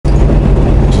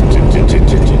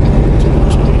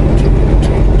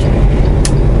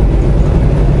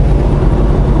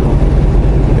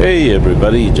Hey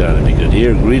everybody, Johnny Good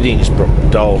here. Greetings from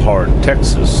Dalhart,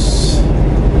 Texas.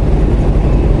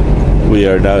 We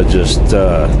are now just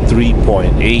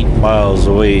 3.8 miles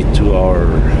away to our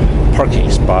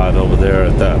parking spot over there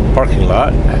at that parking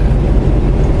lot.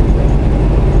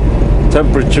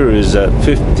 Temperature is at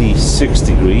 56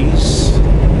 degrees.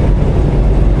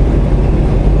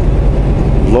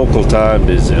 Local time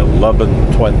is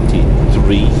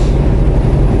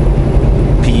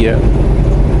 11:23 p.m.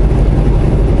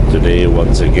 Today,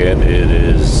 once again, it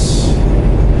is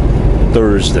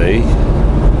Thursday,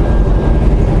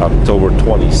 October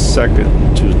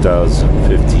 22nd,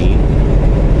 2015.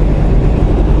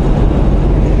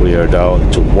 We are down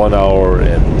to 1 hour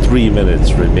and 3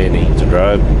 minutes remaining to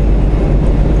drive.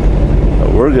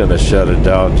 We're going to shut it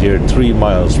down here 3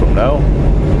 miles from now.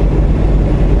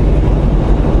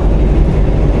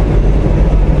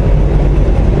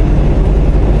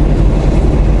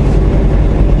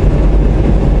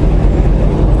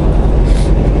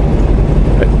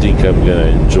 I think I'm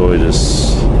gonna enjoy this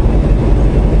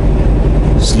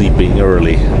sleeping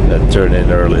early and turn in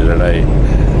early tonight.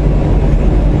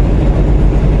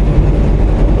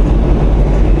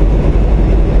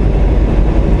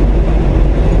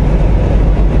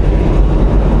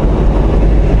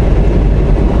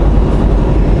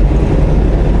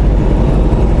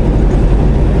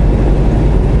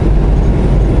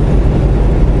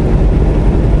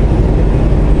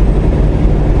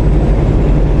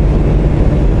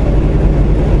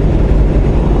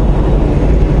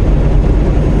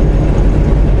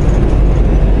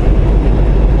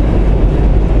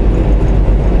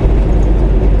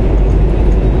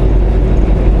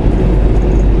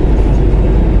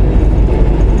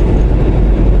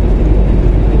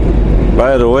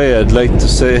 By the way, I'd like to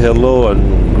say hello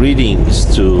and greetings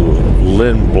to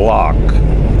Lynn Block.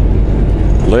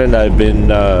 Lynn, I've been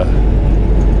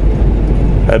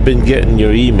getting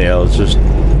your emails, just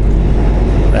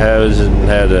hasn't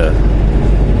had a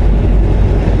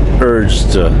urge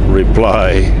to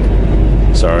reply.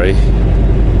 Sorry.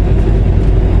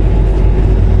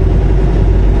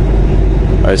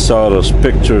 I saw those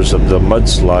pictures of the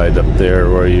mudslide up there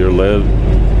where you live.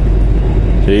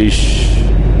 Sheesh.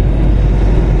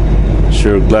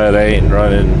 Sure glad I ain't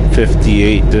running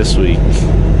 58 this week,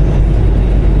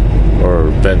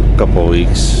 or been a couple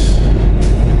weeks.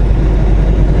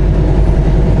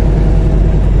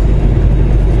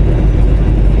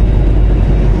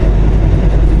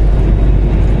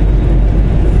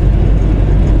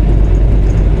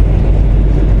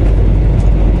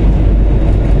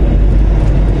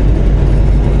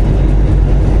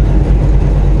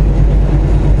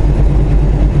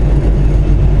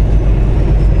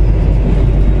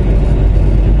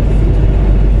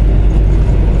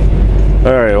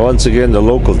 Alright, once again, the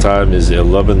local time is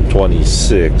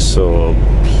 11:26, so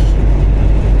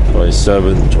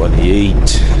 27,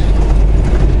 28.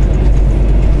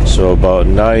 So about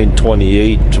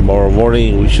 9:28 tomorrow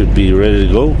morning, we should be ready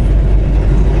to go.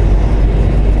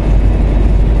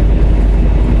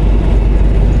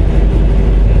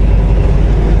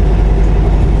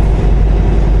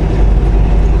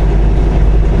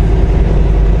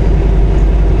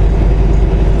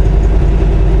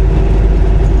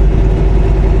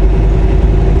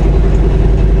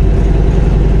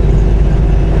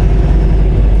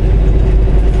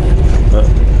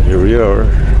 Here we are.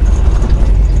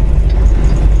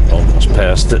 Almost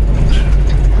past it.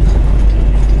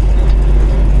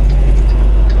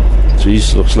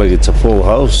 Geez, looks like it's a full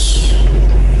house.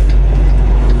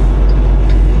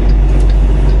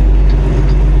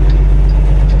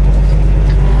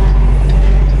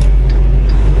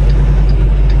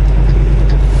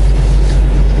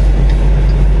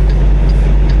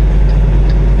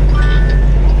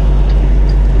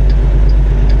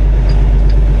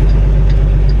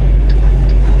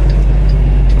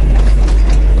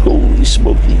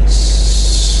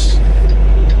 Smokies.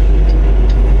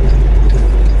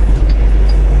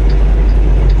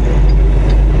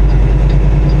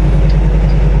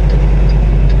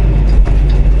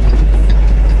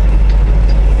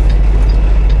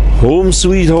 Home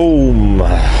sweet home.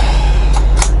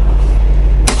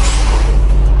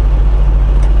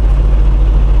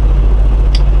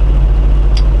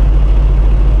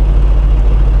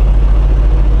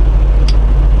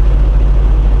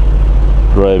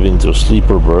 Driving to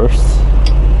sleeper berth.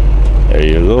 There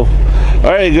you go.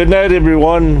 All right, good night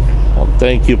everyone. Well,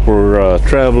 thank you for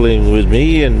traveling with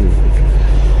me and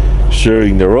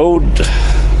sharing the road.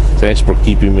 Thanks for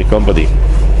keeping me company.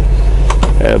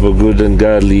 Have a good and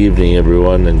godly evening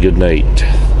everyone, and good night.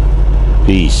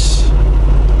 Peace.